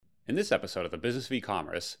In this episode of the Business of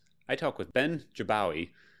E-commerce, I talk with Ben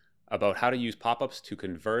Jabawi about how to use pop-ups to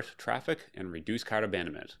convert traffic and reduce cart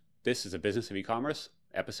abandonment. This is the Business of E-commerce,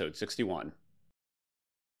 episode 61.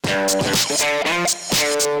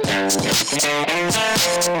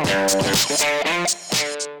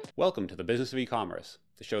 Welcome to the Business of E-commerce,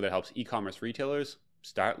 the show that helps e-commerce retailers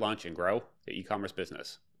start, launch, and grow their e-commerce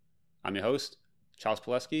business. I'm your host, Charles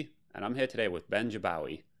Pileski, and I'm here today with Ben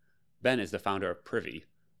Jabawi. Ben is the founder of Privy,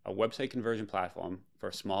 a website conversion platform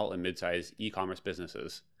for small and mid-sized e-commerce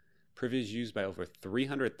businesses. Privy is used by over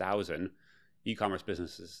 300,000 e-commerce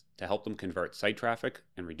businesses to help them convert site traffic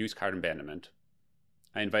and reduce cart abandonment.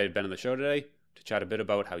 I invited Ben on the show today to chat a bit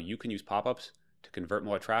about how you can use pop-ups to convert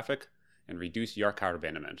more traffic and reduce your cart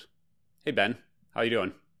abandonment. Hey Ben, how you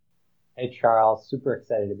doing? Hey Charles, super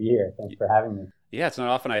excited to be here. Thanks for having me. Yeah, it's not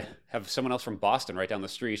often I have someone else from Boston right down the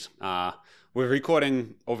street. We're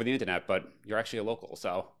recording over the internet, but you're actually a local,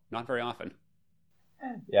 so not very often.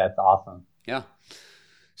 Yeah, it's awesome. Yeah.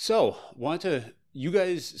 So,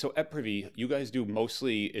 so at Privy, you guys do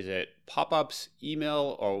mostly, is it pop-ups,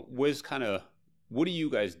 email, or what do you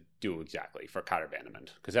guys do exactly for cart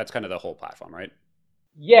abandonment? Because that's kind of the whole platform, right?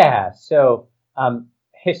 Yeah, so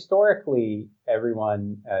historically,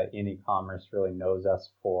 everyone in e-commerce really knows us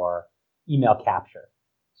for email capture.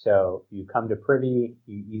 So you come to Privy,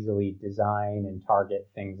 you easily design and target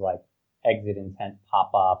things like exit intent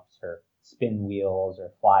pop-ups or spin wheels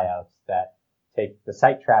or flyouts that take the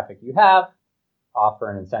site traffic you have, offer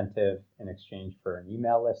an incentive in exchange for an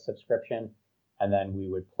email list subscription, and then we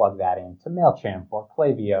would plug that into MailChimp or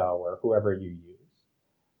Klaviyo or whoever you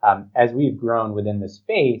use. As we've grown within the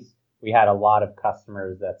space, we had a lot of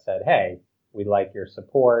customers that said, hey, we like your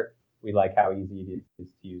support. We like how easy it is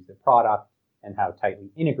to use the product and how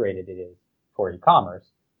tightly integrated it is for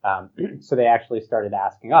e-commerce. So they actually started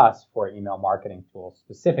asking us for email marketing tools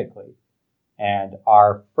specifically. And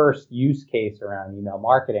our first use case around email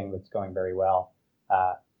marketing that's going very well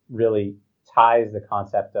really ties the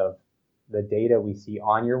concept of the data we see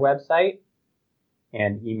on your website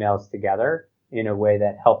and emails together in a way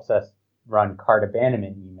that helps us run cart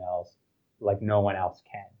abandonment emails like no one else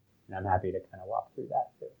can. And I'm happy to kind of walk through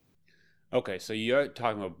that too. Okay, so you're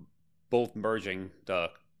talking about both merging the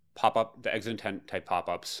pop-up, the exit intent type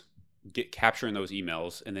pop-ups, capturing those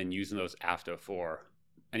emails, and then using those after for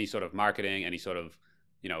any sort of marketing, any sort of,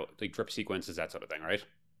 like drip sequences, that sort of thing, right?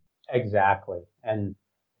 Exactly. And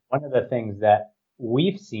one of the things that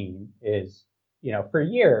we've seen is, for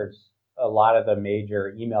years, a lot of the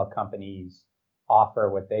major email companies offer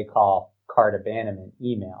what they call cart abandonment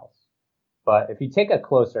emails. But if you take a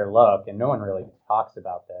closer look, and no one really talks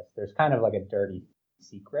about this, there's kind of like a dirty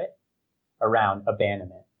secret around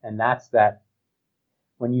abandonment. And that's that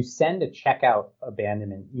when you send a checkout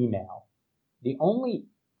abandonment email, the only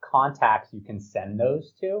contacts you can send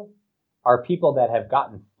those to are people that have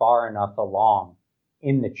gotten far enough along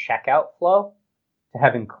in the checkout flow to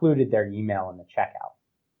have included their email in the checkout,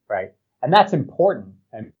 right? And that's important.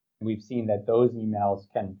 And we've seen that those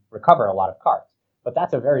emails can recover a lot of carts. But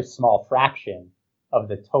that's a very small fraction of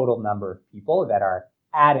the total number of people that are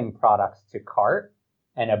adding products to cart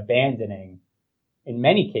and abandoning, in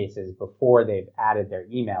many cases, before they've added their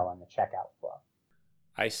email in the checkout flow.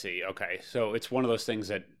 I see. Okay. So it's one of those things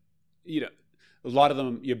that, a lot of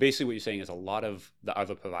them, basically what you're saying is a lot of the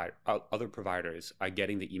other providers are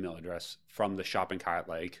getting the email address from the shopping cart.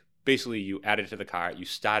 Like basically you added it to the cart, you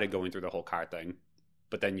started going through the whole cart thing,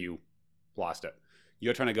 but then you lost it.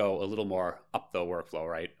 You're trying to go a little more up the workflow,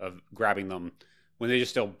 right? Of grabbing them when they're just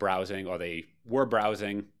still browsing, or they were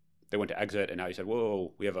browsing, they went to exit, and now you said,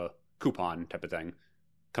 whoa, we have a coupon type of thing.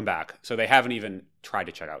 Come back. So they haven't even tried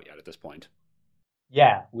to check out yet at this point.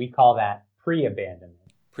 Yeah, we call that pre-abandonment.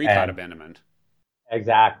 Pre-cart abandonment.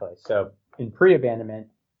 Exactly. So in pre-abandonment,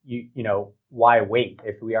 why wait?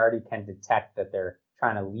 If we already can detect that they're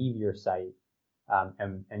trying to leave your site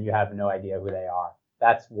and you have no idea who they are,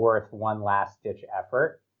 that's worth one last ditch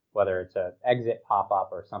effort, whether it's an exit pop-up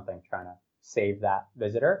or something trying to save that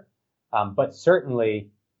visitor. But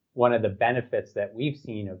certainly one of the benefits that we've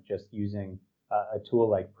seen of just using a tool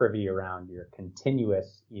like Privy around your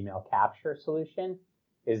continuous email capture solution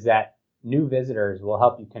is that new visitors will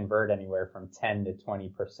help you convert anywhere from 10 to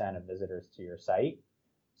 20% of visitors to your site.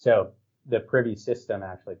 So the Privy system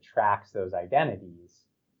actually tracks those identities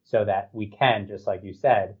so that we can, just like you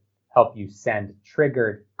said, help you send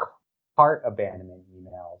triggered cart abandonment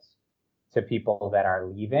emails to people that are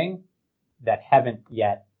leaving that haven't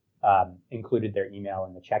yet included their email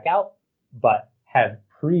in the checkout, but have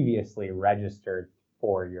previously registered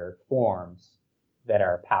for your forms that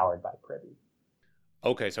are powered by Privy.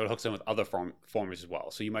 Okay, so it hooks in with other formers as well.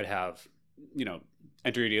 So you might have, you know,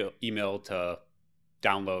 enter your email to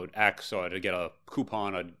download X or to get a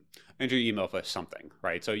coupon or enter your email for something,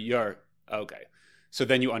 right? So you're okay. So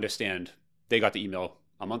then you understand they got the email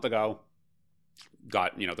a month ago,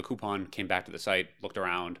 got, the coupon, came back to the site, looked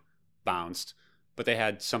around, bounced, but they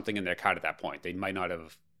had something in their cart at that point. They might not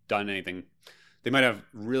have done anything. They might have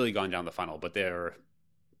really gone down the funnel, but they're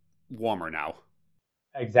warmer now.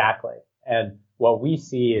 Exactly. And what we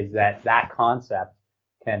see is that concept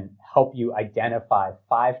can help you identify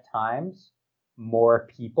 5 times more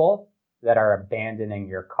people that are abandoning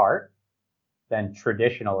your cart than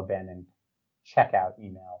traditional abandoned checkout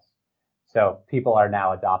emails. So people are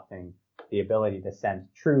now adopting the ability to send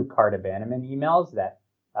true cart abandonment emails that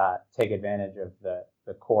take advantage of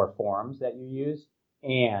the core forms that you use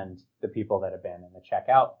and the people that abandon the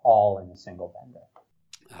checkout all in a single vendor.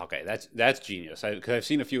 Okay, that's genius. Because I've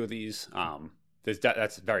seen a few of these.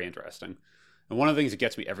 That's very interesting. And one of the things that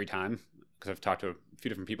gets me every time, because I've talked to a few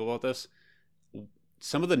different people about this,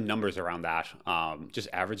 some of the numbers around that, just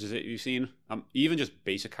averages that you've seen, even just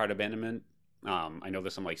basic cart abandonment. I know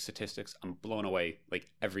there's some like statistics. I'm blown away like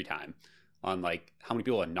every time on like how many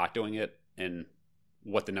people are not doing it and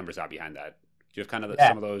what the numbers are behind that. Do you have kind of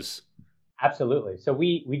some of those? Absolutely. So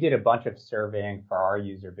we did a bunch of surveying for our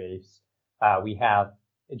user base. We have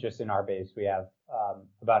just in our base, we have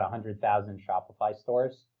about 100,000 Shopify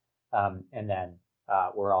stores. And then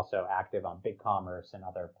we're also active on BigCommerce and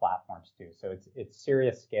other platforms too. So it's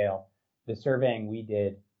serious scale. The surveying we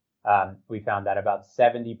did, we found that about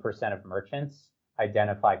 70% of merchants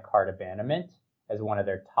identify cart abandonment as one of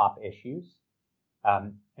their top issues.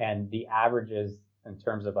 And the averages in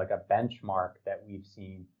terms of like a benchmark that we've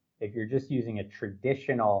seen, if you're just using a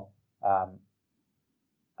traditional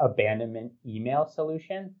abandonment email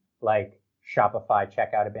solution, like Shopify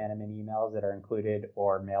checkout abandonment emails that are included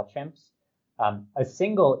or MailChimp's, a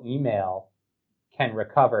single email can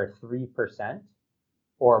recover 3%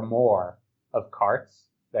 or more of carts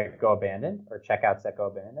that go abandoned or checkouts that go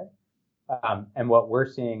abandoned. And what we're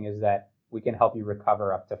seeing is that we can help you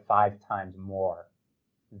recover up to 5 times more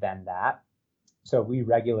than that. So we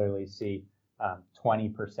regularly see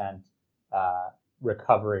 20%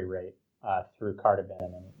 recovery rate through cart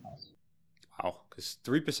abandonment emails. Wow, because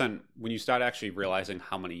 3%, when you start actually realizing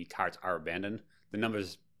how many carts are abandoned, the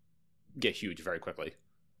numbers get huge very quickly.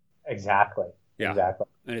 Exactly. Yeah. Exactly.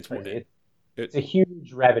 And it's a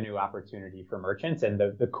huge revenue opportunity for merchants. And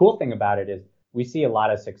the cool thing about it is we see a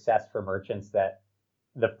lot of success for merchants that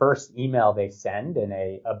the first email they send in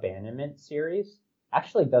a abandonment series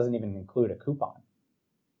actually doesn't even include a coupon,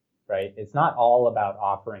 right? It's not all about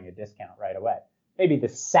offering a discount right away. Maybe the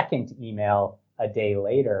second email a day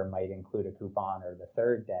later might include a coupon, or the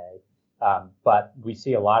third day. But we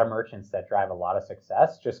see a lot of merchants that drive a lot of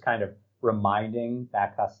success, just kind of reminding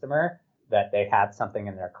that customer that they had something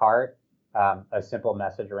in their cart, a simple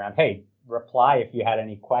message around, hey, reply if you had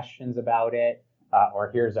any questions about it, or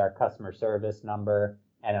here's our customer service number,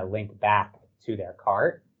 and a link back to their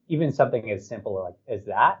cart. Even something as simple as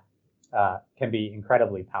that can be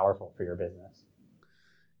incredibly powerful for your business.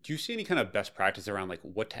 Do you see any kind of best practice around like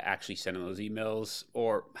what to actually send in those emails,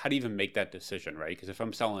 or how to even make that decision, right? Because if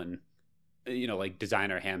I'm selling, like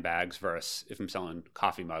designer handbags versus if I'm selling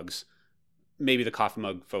coffee mugs, maybe the coffee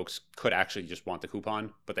mug folks could actually just want the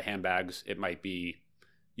coupon, but the handbags, it might be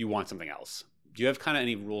you want something else. Do you have kind of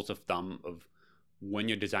any rules of thumb of when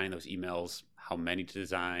you're designing those emails, how many to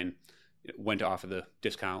design, when to offer the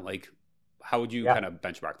discount? Like, how would you kind of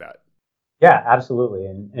benchmark that? Yeah, absolutely.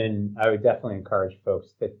 And I would definitely encourage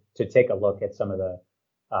folks to take a look at some of the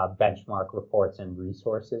benchmark reports and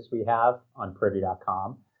resources we have on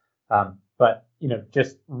privy.com. But,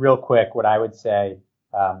 just real quick, what I would say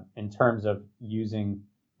in terms of using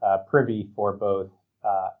Privy for both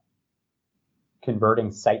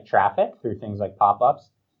converting site traffic through things like pop-ups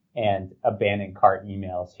and abandoned cart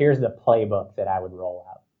emails, here's the playbook that I would roll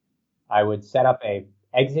out. I would set up a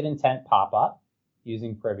exit intent pop-up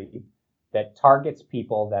using Privy that targets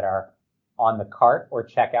people that are on the cart or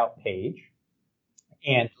checkout page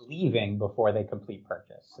and leaving before they complete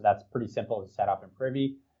purchase. So that's pretty simple to set up in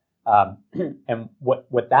Privy. And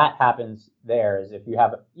what that happens there is if you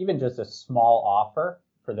have even just a small offer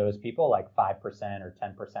for those people, like 5% or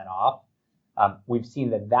 10% off, we've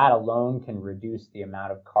seen that alone can reduce the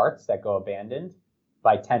amount of carts that go abandoned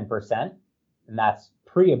by 10%. And that's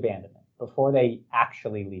pre-abandonment, before they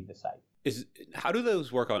actually leave the site. How do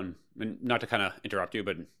those work on, and not to kind of interrupt you,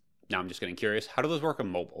 but now I'm just getting curious, how do those work on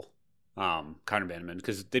mobile cart abandonment?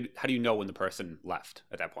 Because how do you know when the person left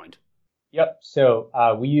at that point? Yep. So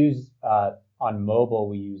we use on mobile,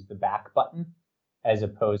 we use the back button. as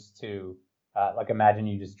opposed to like imagine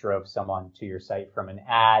you just drove someone to your site from an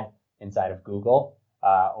ad inside of Google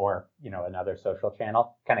or another social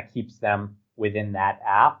channel. Kind of keeps them within that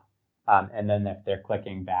app. And then if they're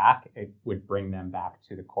clicking back, it would bring them back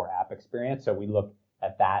to the core app experience. So we look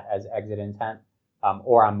at that as exit intent.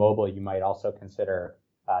 Or on mobile, you might also consider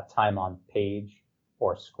time on page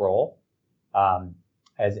or scroll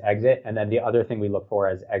as exit. And then the other thing we look for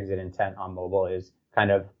as exit intent on mobile is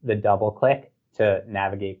kind of the double click to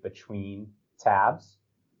navigate between tabs.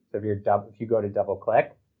 So if you go to double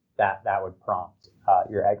click, that would prompt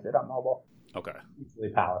your exit on mobile. Okay. It's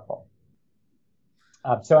really powerful.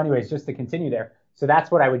 So anyways, just to continue there. So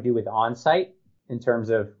that's what I would do with on-site in terms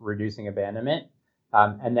of reducing abandonment.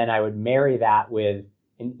 And then I would marry that with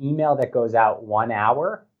an email that goes out 1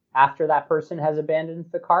 hour after that person has abandoned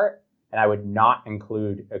the cart. And I would not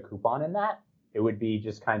include a coupon in that. It would be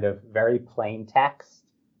just kind of very plain text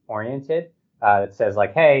oriented. That says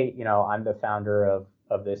like, hey, I'm the founder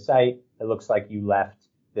of this site. It looks like you left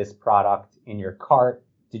this product in your cart.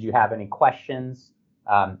 Did you have any questions?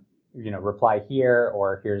 Reply here,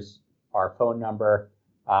 or here's our phone number.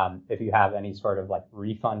 If you have any sort of like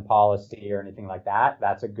refund policy or anything like that,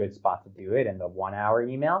 that's a good spot to do it in the 1 hour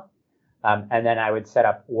email. And then I would set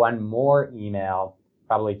up one more email,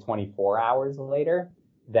 probably 24 hours later,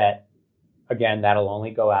 that again, that'll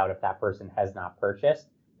only go out if that person has not purchased.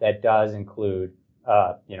 That does include,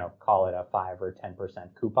 call it a 5 or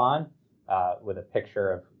 10% coupon with a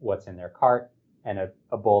picture of what's in their cart and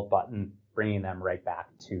a bold button bringing them right back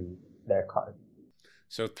to their cart.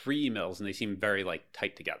 So 3 emails, and they seem very like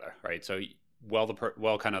tight together, right? So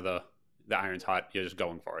kind of the iron's hot, you're just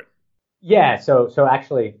going for it. Yeah. So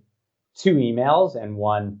actually 2 emails and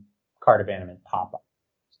 1 cart abandonment pop-up.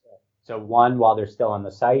 So 1 while they're still on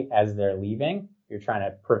the site, as they're leaving, you're trying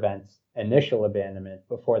to prevent initial abandonment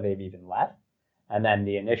before they've even left. And then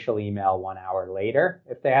the initial email 1 hour later,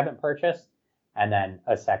 if they haven't purchased, and then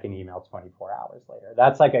a second email 24 hours later.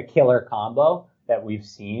 That's like a killer combo that we've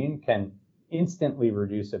seen can instantly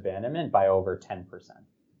reduce abandonment by over 10%.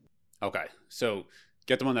 Okay. So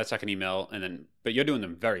get them on that second email, but you're doing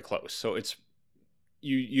them very close. So it's,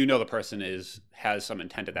 the person has some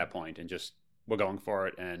intent at that point and just, we're going for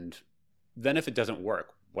it. And then if it doesn't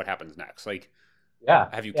work, what happens next? Like,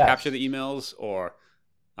 have you captured the emails or?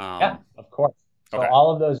 Yeah, of course. So okay.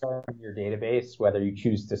 All of those are in your database, whether you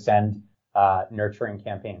choose to send nurturing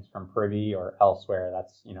campaigns from Privy or elsewhere,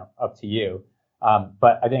 that's, up to you.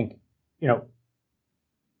 But I think,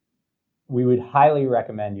 we would highly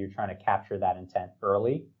recommend you trying to capture that intent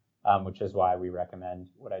early, which is why we recommend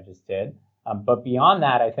what I just did. But beyond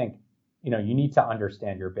that, I think, you need to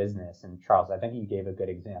understand your business. And Charles, I think you gave a good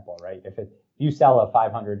example, right? If you sell a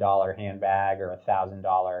 $500 handbag or a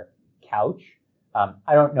 $1,000 couch,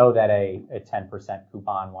 I don't know that a 10%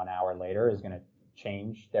 coupon 1 hour later is going to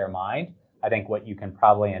change their mind. I think what you can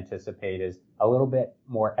probably anticipate is a little bit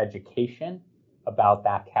more education about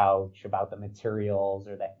that couch, about the materials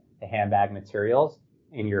or the handbag materials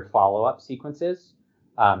in your follow-up sequences.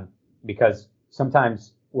 Because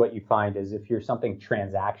sometimes what you find is if you're something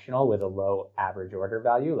transactional with a low average order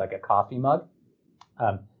value, like a coffee mug,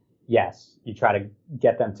 yes, you try to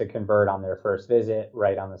get them to convert on their first visit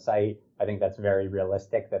right on the site. I think that's very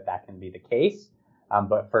realistic that can be the case.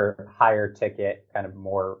 But for higher ticket, kind of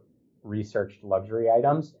more researched luxury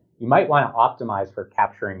items, you might want to optimize for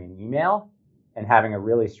capturing an email and having a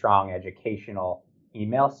really strong educational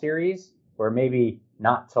email series where maybe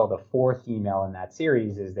not till the 4th email in that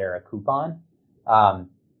series is there a coupon.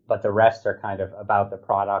 But the rest are kind of about the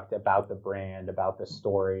product, about the brand, about the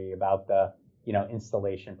story, about the,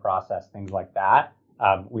 installation process, things like that.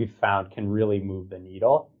 We've found can really move the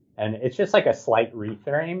needle. And it's just like a slight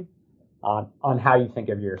reframe on how you think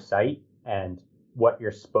of your site and what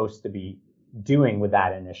you're supposed to be doing with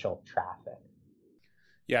that initial traffic.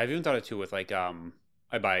 Yeah, I've even thought it too with like,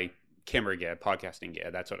 I buy camera gear, podcasting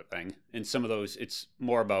gear, that sort of thing. And some of those, it's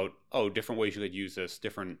more about, different ways you could use this,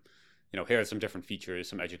 different, here are some different features,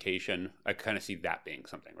 some education. I kind of see that being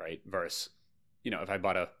something, right? Versus, if I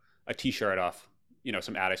bought a t-shirt off,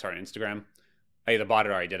 some ad I saw on Instagram, I either bought it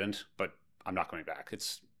or I didn't, but I'm not coming back.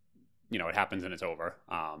 It's, it happens and it's over.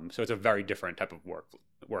 So it's a very different type of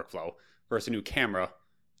workflow versus a new camera.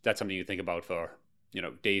 That's something you think about for,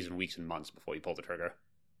 days and weeks and months before you pull the trigger.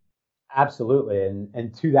 Absolutely.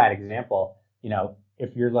 And to that example,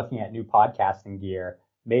 if you're looking at new podcasting gear,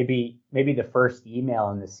 maybe the first email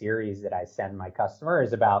in the series that I send my customer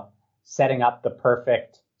is about setting up the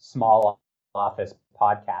perfect small office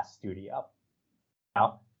podcast studio.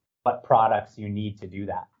 What products you need to do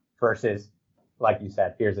that versus, like you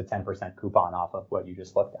said, here's a 10% coupon off of what you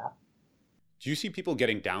just looked at. Do you see people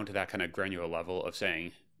getting down to that kind of granular level of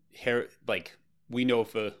saying, here, like, we know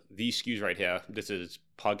for these SKUs right here, this is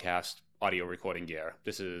podcast audio recording gear.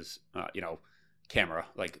 This is, camera,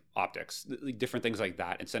 like optics, different things like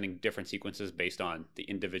that, and sending different sequences based on the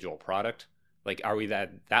individual product. Like, are we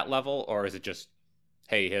that level, or is it just,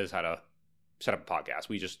 hey, here's how to set up a podcast?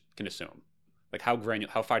 We just can assume. Like,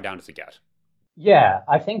 how far down does it get? Yeah,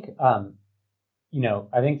 I think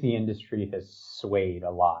I think the industry has swayed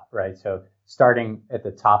a lot, right? So starting at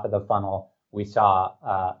the top of the funnel, we saw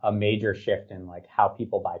a major shift in like how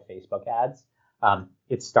people buy Facebook ads.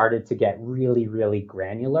 It started to get really, really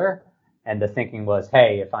granular. And the thinking was,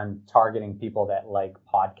 hey, if I'm targeting people that like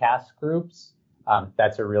podcast groups,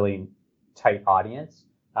 that's a really tight audience.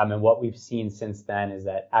 And what we've seen since then is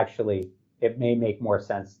that actually it may make more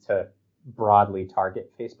sense to broadly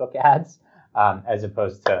target Facebook ads as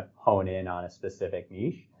opposed to hone in on a specific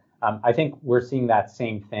niche. I think we're seeing that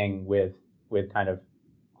same thing with kind of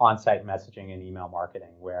on-site messaging and email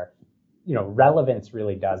marketing, where relevance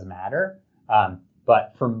really does matter.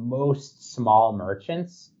 But for most small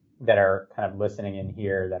merchants that are kind of listening in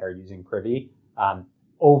here that are using Privy,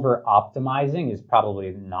 over optimizing is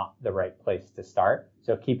probably not the right place to start.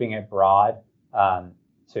 So keeping it broad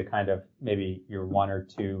to kind of maybe your one or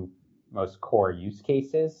two most core use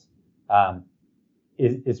cases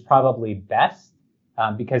is probably best,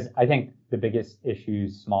 because I think the biggest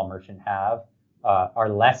issues small merchant have are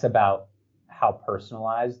less about how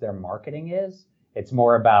personalized their marketing is. It's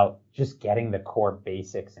more about just getting the core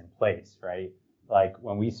basics in place, right? Like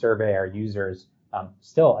when we survey our users,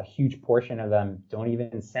 still a huge portion of them don't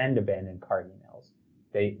even send abandoned cart emails.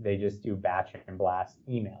 They just do batch and blast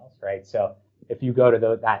emails, right? So if you go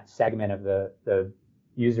to that segment of the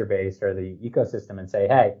user base or the ecosystem and say,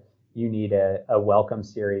 hey, you need a welcome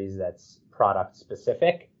series that's product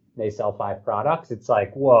specific, they sell 5 products, it's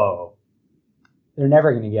like, whoa, they're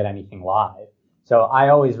never going to get anything live. So I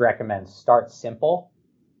always recommend start simple,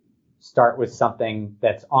 start with something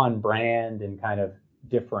that's on brand and kind of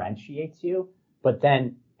differentiates you. But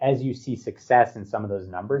then as you see success in some of those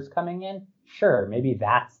numbers coming in, sure, maybe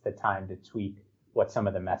that's the time to tweak what some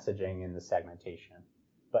of the messaging and the segmentation,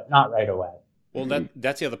 but not right away. Well,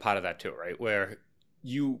 that's the other part of that too, right? Where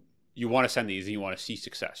you want to send these and you want to see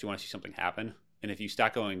success. You want to see something happen. And if you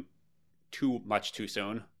start going too much too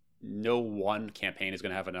soon, no one campaign is going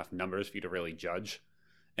to have enough numbers for you to really judge.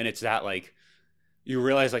 And it's that, like, you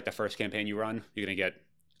realize like the first campaign you run, you're going to get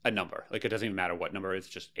a number. Like, it doesn't even matter what number, it's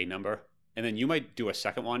just a number. And then you might do a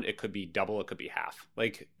second one. It could be double, it could be half.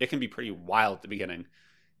 Like, it can be pretty wild at the beginning.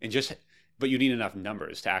 But you need enough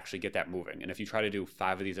numbers to actually get that moving. And if you try to do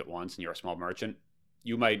 5 of these at once and you're a small merchant,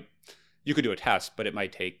 you could do a test, but it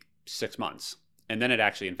might take 6 months. And then it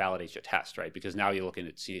actually invalidates your test, right? Because now you're looking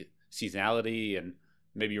at seasonality, and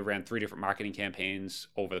maybe you ran 3 different marketing campaigns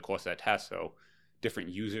over the course of that test. So different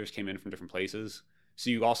users came in from different places. So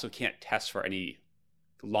you also can't test for any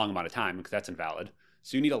long amount of time because that's invalid.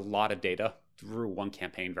 So you need a lot of data through one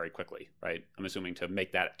campaign very quickly, right? I'm assuming, to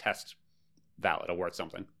make that test valid or worth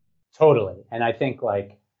something. Totally. And I think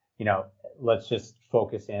let's just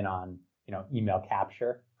focus in on, email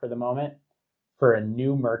capture for the moment. For a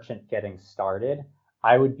new merchant getting started,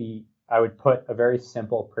 I would put a very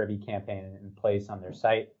simple Privy campaign in place on their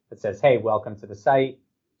site that says, hey, welcome to the site.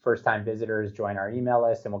 First time visitors, join our email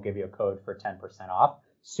list and we'll give you a code for 10% off.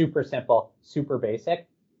 Super simple, super basic.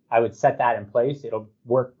 I would set that in place. It'll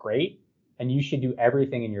work great. And you should do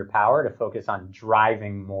everything in your power to focus on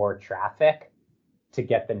driving more traffic to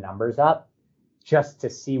get the numbers up, just to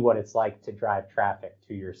see what it's like to drive traffic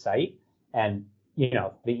to your site. And,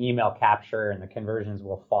 the email capture and the conversions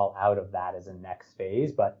will fall out of that as a next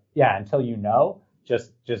phase. But yeah, until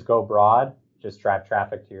just go broad, just drive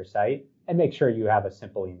traffic to your site and make sure you have a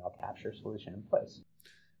simple email capture solution in place.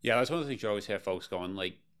 Yeah, that's one of the things you always have folks going,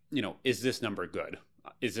 like, is this number good?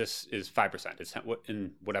 Is 5%? It's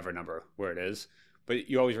in whatever number where it is. But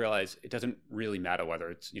you always realize it doesn't really matter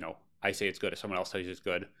whether it's, I say it's good or someone else tells you it's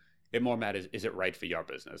good. It more matters, is it right for your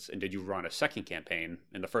business? And did you run a second campaign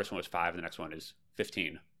and the first one was 5 and the next one is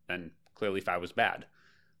 15? Then clearly 5 was bad.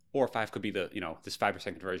 Or 5 could be this 5%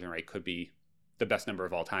 conversion rate could be the best number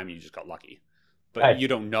of all time and you just got lucky. But right. You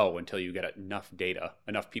don't know until you get enough data,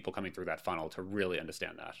 enough people coming through that funnel to really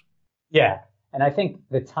understand that. Yeah. And I think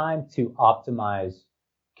the time to optimize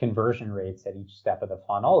conversion rates at each step of the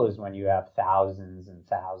funnel is when you have thousands and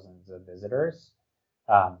thousands of visitors.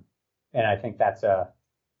 And I think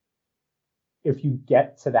if you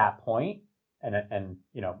get to that point, and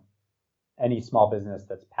any small business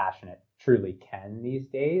that's passionate truly can these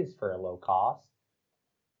days for a low cost,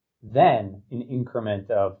 then an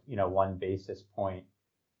increment of 1 basis point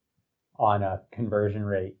on a conversion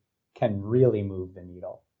rate can really move the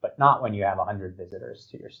needle, but not when you have 100 visitors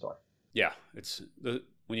to your store. Yeah,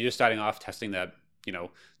 when you're just starting off, testing that,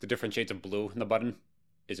 the different shades of blue in the button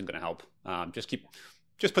isn't going to help.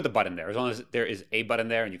 Just put the button there. As long as there is a button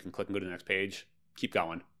there and you can click and go to the next page, keep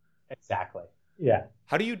going. Exactly. Yeah.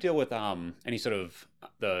 How do you deal with any sort of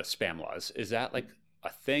the spam laws? Is that like a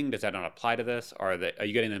thing? Does that not apply to this? Or are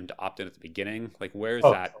you getting them to opt in at the beginning? Like, where is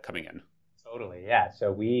that coming in? Totally. Yeah.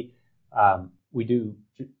 So we've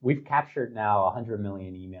captured now 100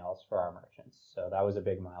 million emails for our merchants. So that was a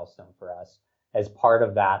big milestone for us. As part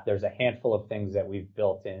of that, there's a handful of things that we've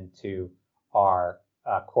built into our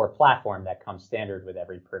core platform that comes standard with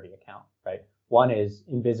every Privy account, right? One is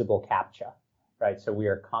invisible CAPTCHA, right? So we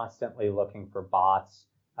are constantly looking for bots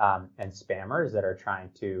and spammers that are trying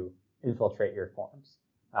to infiltrate your forms.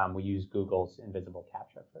 We use Google's invisible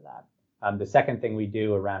CAPTCHA for that. The second thing we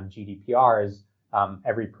do around GDPR is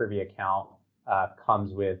every Privy account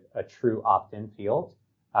comes with a true opt-in field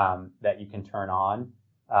that you can turn on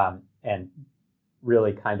and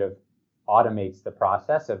really kind of automates the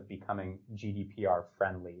process of becoming GDPR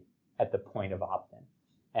friendly at the point of opt-in.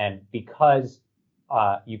 And because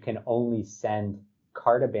you can only send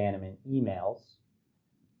cart abandonment emails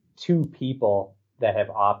to people that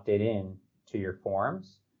have opted in to your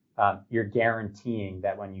forms, you're guaranteeing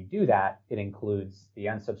that when you do that, it includes the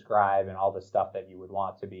unsubscribe and all the stuff that you would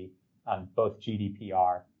want to be both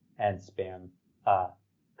GDPR and spam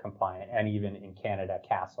compliant, and even in Canada,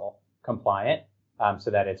 CASL compliant,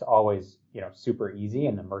 so that it's always super easy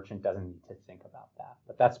and the merchant doesn't need to think about that.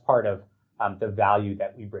 But that's part of the value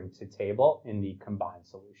that we bring to table in the combined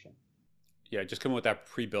solution. Yeah, just coming with that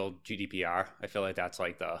pre-built GDPR, I feel like that's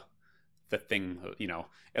like the thing,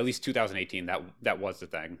 at least 2018, that was the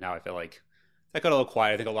thing. Now I feel like that got a little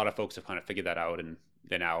quiet. I think a lot of folks have kind of figured that out and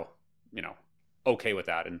they're now, okay with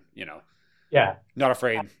that and, yeah, not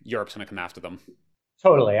afraid Europe's going to come after them.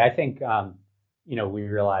 Totally. I think, we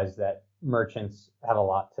realize that merchants have a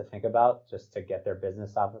lot to think about just to get their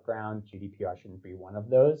business off the ground. GDPR shouldn't be one of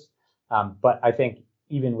those. But I think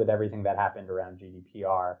even with everything that happened around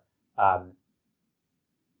GDPR,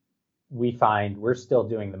 we find we're still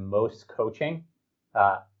doing the most coaching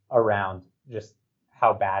around just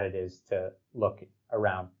how bad it is to look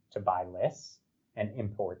around to buy lists and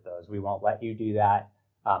import those. We won't let you do that.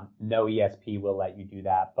 No ESP will let you do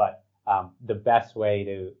that. But the best way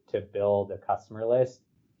to build a customer list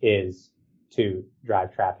is to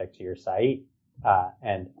drive traffic to your site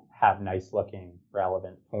and have nice looking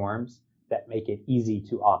relevant forms that make it easy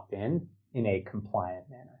to opt in a compliant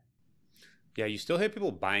manner. Yeah, you still hear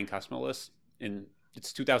people buying customer lists, and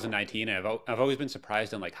it's 2019, and I've always been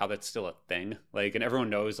surprised on like how that's still a thing. Like, and everyone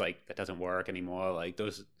knows like that doesn't work anymore. Like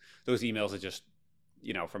those emails are just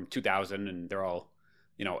from 2000, and they're all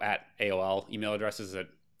at AOL email addresses that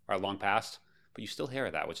are long past. But you still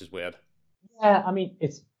hear that, which is weird. Yeah, I mean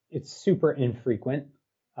it's super infrequent,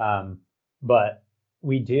 but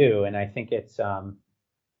we do, and I think it's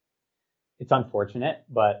unfortunate,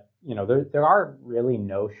 but there are really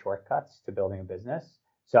no shortcuts to building a business.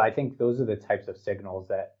 So I think those are the types of signals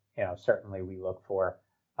that certainly we look for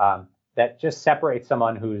that just separate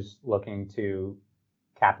someone who's looking to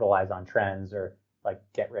capitalize on trends or like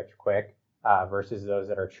get rich quick versus those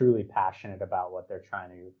that are truly passionate about what they're trying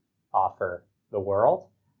to offer the world.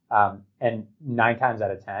 And 9 times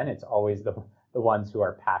out of 10, it's always the ones who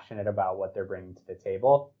are passionate about what they're bringing to the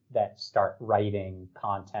table that start writing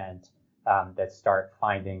content, that start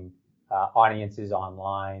finding audiences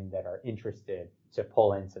online that are interested to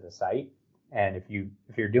pull into the site. And if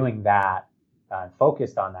you're doing that,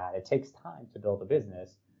 focused on that, it takes time to build a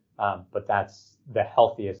business, but that's the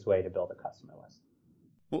healthiest way to build a customer list.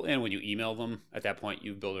 Well, and when you email them, at that point,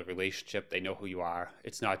 you build a relationship. They know who you are.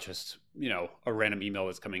 It's not just, a random email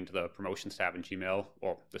that's coming to the promotions tab in Gmail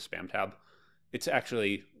or the spam tab. It's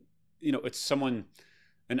actually, it's someone,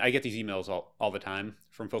 and I get these emails all the time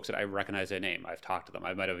from folks that I recognize their name. I've talked to them.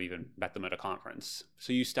 I might have even met them at a conference.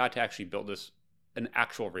 So you start to actually build an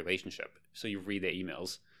actual relationship. So you read their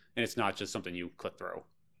emails, and it's not just something you click through.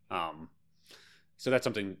 So that's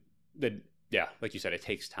something that, yeah, like you said, it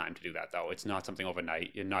takes time to do that, though. It's not something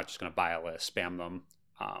overnight. You're not just going to buy a list, spam them.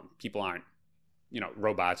 People aren't,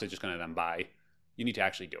 robots are just going to then buy. You need to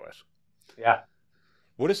actually do it. Yeah.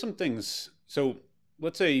 What are some things? So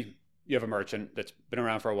let's say you have a merchant that's been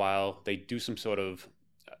around for a while. They do some sort of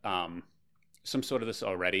this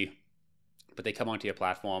already, but they come onto your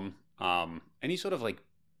platform. Any sort of like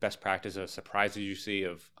best practice or surprises you see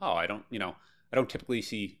of, I don't typically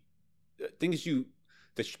see things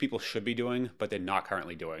that people should be doing, but they're not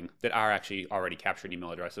currently doing, that are actually already capturing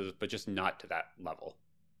email addresses, but just not to that level.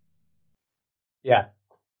 Yeah,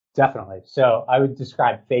 definitely. So I would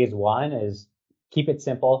describe phase one as keep it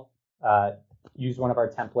simple. Uh, Use one of our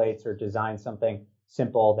templates or design something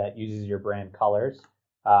simple that uses your brand colors.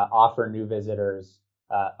 Offer new visitors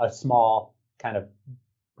a small kind of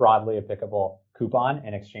broadly applicable coupon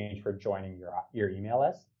in exchange for joining your email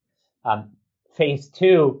list. Um, Phase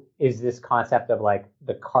two is this concept of like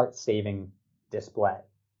the cart saving display,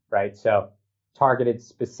 right? So targeted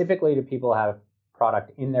specifically to people who have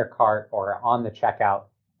product in their cart or on the checkout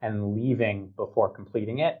and leaving before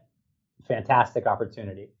completing it. Fantastic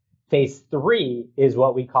opportunity. Phase three is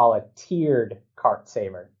what we call a tiered cart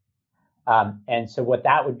saver. And so what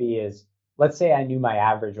that would be is, let's say I knew my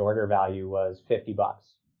average order value was $50,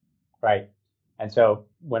 right? And so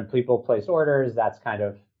when people place orders, that's kind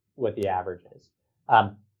of what the average is.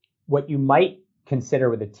 Um, what you might consider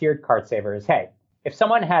with a tiered cart saver is, hey, if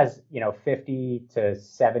someone has, $50 to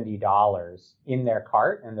 $70 in their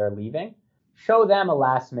cart and they're leaving, show them a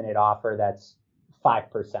last minute offer that's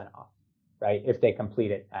 5% off, right? If they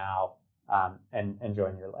complete it now and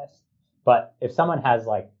join your list. But if someone has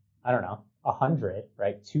like, I don't know, 100,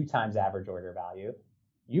 right? 2 times average order value,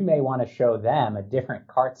 you may want to show them a different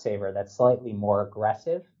cart saver that's slightly more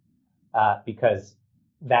aggressive because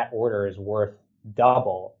that order is worth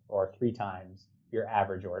double or 3 times your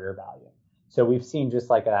average order value. So we've seen just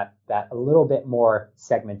like that a little bit more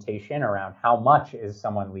segmentation around how much is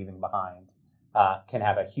someone leaving behind can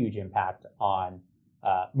have a huge impact on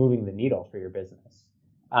moving the needle for your business.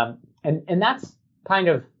 And that's kind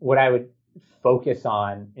of what I would focus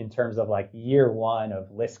on in terms of like year one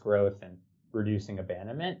of list growth and reducing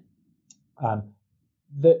abandonment. Um,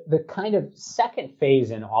 the kind of second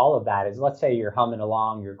phase in all of that is, let's say you're humming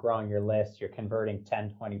along, you're growing your list, you're converting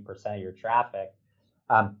 10-20% of your traffic.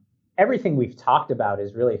 Everything we've talked about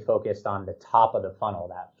is really focused on the top of the funnel,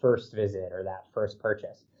 that first visit or that first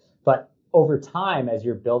purchase. But over time, as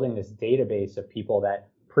you're building this database of people that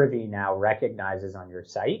Privy now recognizes on your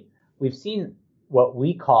site, we've seen what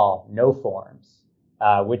we call no forms,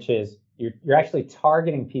 which is you're actually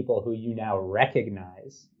targeting people who you now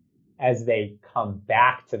recognize as they come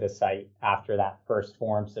back to the site after that first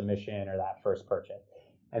form submission or that first purchase.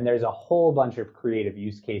 And there's a whole bunch of creative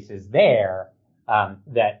use cases there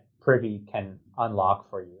that Privy can unlock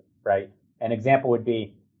for you, right? An example would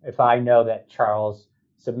be if I know that Charles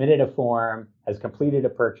submitted a form, has completed a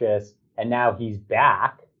purchase, and now he's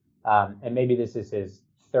back, and maybe this is his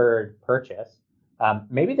third purchase.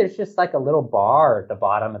 Maybe there's just like a little bar at the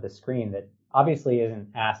bottom of the screen that obviously isn't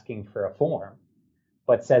asking for a form,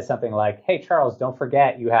 but says something like, hey, Charles, don't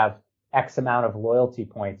forget you have X amount of loyalty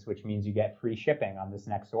points, which means you get free shipping on this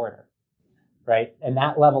next order, right? And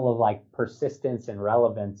that level of like persistence and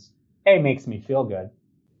relevance, A, makes me feel good,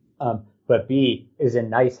 but B, is a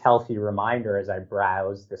nice, healthy reminder as I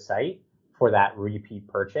browse the site for that repeat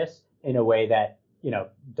purchase in a way that,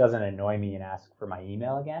 doesn't annoy me and ask for my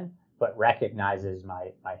email again, but recognizes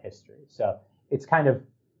my history. So it's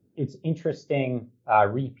interesting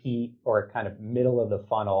repeat or kind of middle of the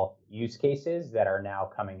funnel use cases that are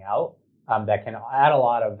now coming out that can add a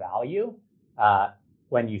lot of value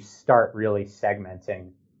when you start really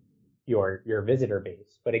segmenting your visitor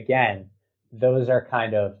base. But again, those are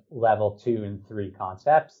kind of level 2 and 3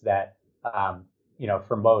 concepts that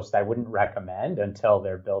for most I wouldn't recommend until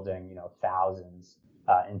they're building thousands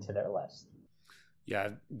into their list. Yeah,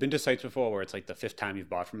 I've been to sites before where it's like the fifth time you've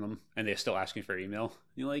bought from them and they're still asking for email.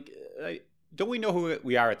 You're like, don't we know who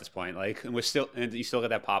we are at this point? Like, and you still get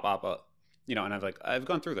that pop up, and I've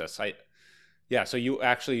gone through this. So you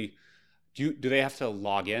actually, do they have to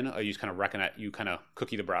log in, or you just kind of recognize, you kind of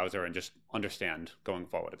cookie the browser and just understand going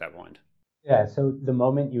forward at that point? Yeah. So the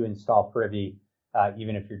moment you install Privy,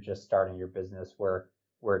 even if you're just starting your business, we're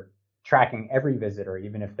tracking every visitor,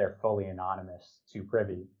 even if they're fully anonymous to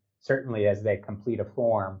Privy. Certainly, as they complete a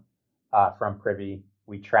form from Privy,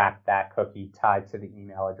 we track that cookie tied to the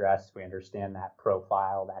email address. We understand that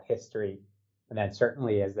profile, that history. And then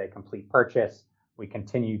certainly as they complete purchase, we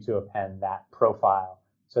continue to append that profile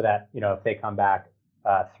so that, if they come back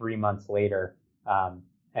 3 months later,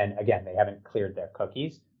 and again, they haven't cleared their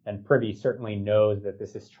cookies, then Privy certainly knows that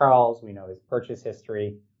this is Charles. We know his purchase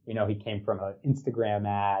history. We know he came from an Instagram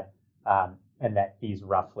ad, and that he's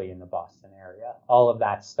roughly in the Boston area. All of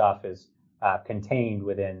that stuff is contained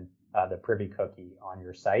within the Privy cookie on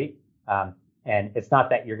your site. And it's not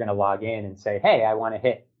that you're going to log in and say, hey, I want to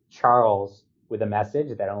hit Charles with a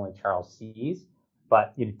message that only Charles sees,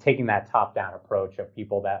 but taking that top-down approach of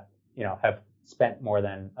people that have spent more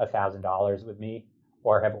than $1,000 with me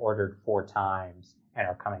or have ordered 4 times and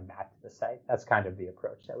are coming back to the site. That's kind of the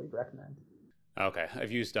approach that we'd recommend. Okay,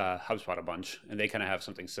 I've used HubSpot a bunch, and they kind of have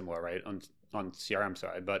something similar, right? on CRM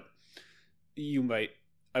side, but you might,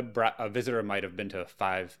 a visitor might have been to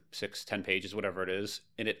 5, 6, 10 pages, whatever it is,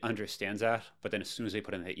 and it understands that. But then as soon as they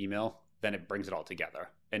put in the email, then it brings it all together.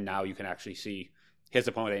 And now you can actually see, here's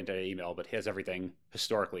the point they entered the email, but here's everything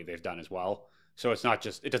historically they've done as well. So it's not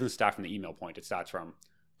just, it doesn't start from the email point. It starts from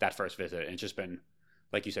that first visit. And it's just been,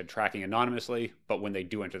 like you said, tracking anonymously. But when they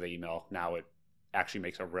do enter the email, now it actually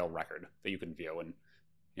makes a real record that you can view and,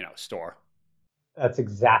 store. That's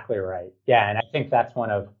exactly right. Yeah. And I think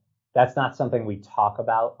that's not something we talk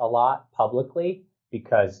about a lot publicly,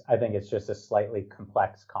 because I think it's just a slightly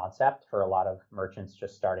complex concept for a lot of merchants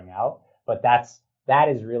just starting out. But that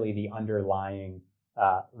is really the underlying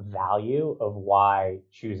value of why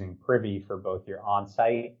choosing Privy for both your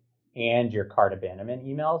on-site and your cart abandonment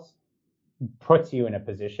emails puts you in a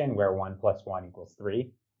position where 1 + 1 =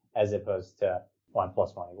 3, as opposed to 1 +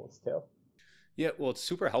 1 = 2. Yeah, well, it's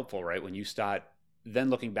super helpful, right? When you start then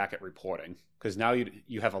looking back at reporting, because now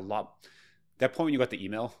you have a lot. That point when you got the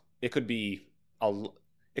email, it could be a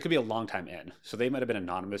long time in. So they might have been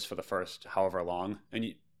anonymous for the first however long,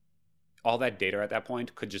 and all that data at that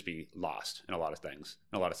point could just be lost in a lot of things,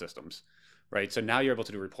 in a lot of systems, right? So now you're able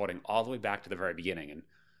to do reporting all the way back to the very beginning, and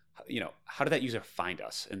how did that user find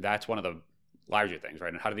us? And that's one of the larger things,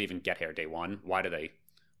 right? And how did they even get here day one? Why do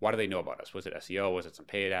they know about us? Was it SEO? Was it some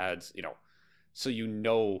paid ads? So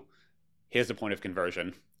here's the point of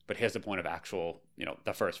conversion, but here's the point of actual,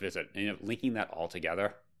 the first visit, and linking that all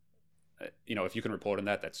together. If you can report on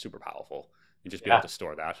that, that's super powerful, and just be able to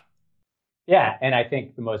store that. Yeah, and I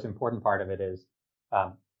think the most important part of it is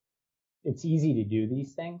it's easy to do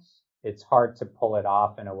these things. It's hard to pull it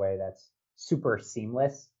off in a way that's super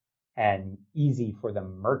seamless and easy for the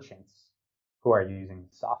merchants who are using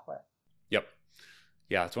the software. Yep.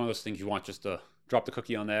 Yeah, it's one of those things you want just to drop the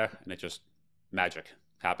cookie on there, and it just magic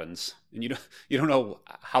happens. And you don't know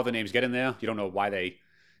how the names get in there. You don't know why they,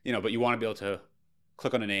 but you want to be able to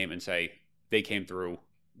click on a name and say they came through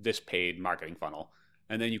this paid marketing funnel.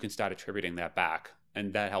 And then you can start attributing that back.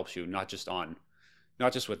 And that helps you not just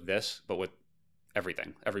with this, but with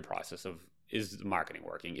everything, every process of, is the marketing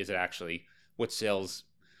working? Is it actually, what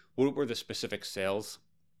were the specific sales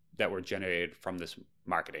that were generated from this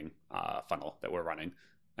marketing funnel that we're running?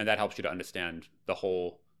 And that helps you to understand the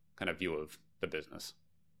whole kind of view of the business.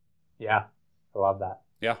 Yeah, I love that.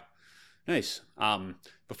 Yeah, nice.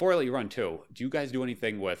 Before I let you run too, do you guys do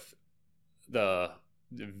anything with the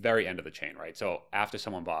very end of the chain, right? So after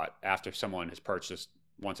someone has purchased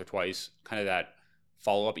once or twice, kind of that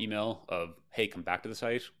follow-up email of, hey, come back to the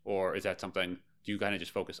site? Or is that something, do you kind of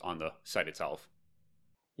just focus on the site itself?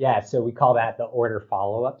 Yeah, so we call that the order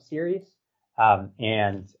follow-up series.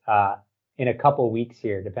 And in a couple of weeks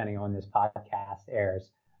here, depending on when this podcast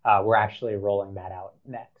airs, we're actually rolling that out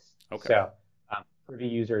next. Okay. So Privy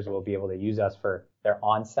users will be able to use us for their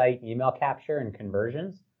on-site email capture and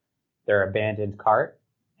conversions, their abandoned cart,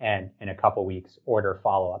 and in a couple of weeks, order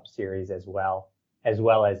follow-up series as well as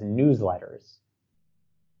newsletters.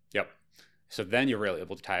 Yep. So then you're really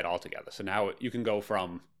able to tie it all together. So now you can go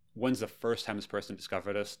from when's the first time this person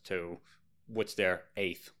discovered us to what's their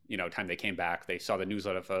 8th, time they came back, they saw the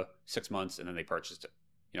newsletter for 6 months, and then they purchased it,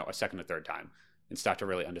 a second or third time, and start to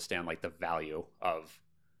really understand like the value of,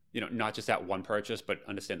 not just that one purchase, but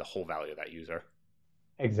understand the whole value of that user.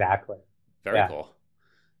 Exactly. Very cool.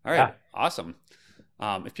 All right. Yeah. Awesome.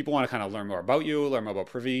 If people want to kind of learn more about you, learn more about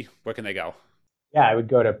Privy, where can they go? Yeah, I would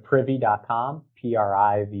go to privy.com,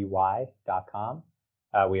 privy.com.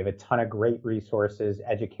 We have a ton of great resources,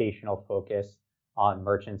 educational focus on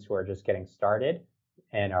merchants who are just getting started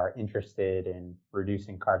and are interested in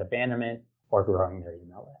reducing cart abandonment or growing their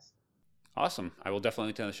email list. Awesome. I will definitely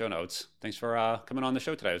link to the show notes. Thanks for coming on the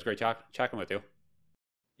show today. It was great chatting with you.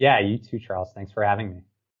 Yeah, you too, Charles. Thanks for having me.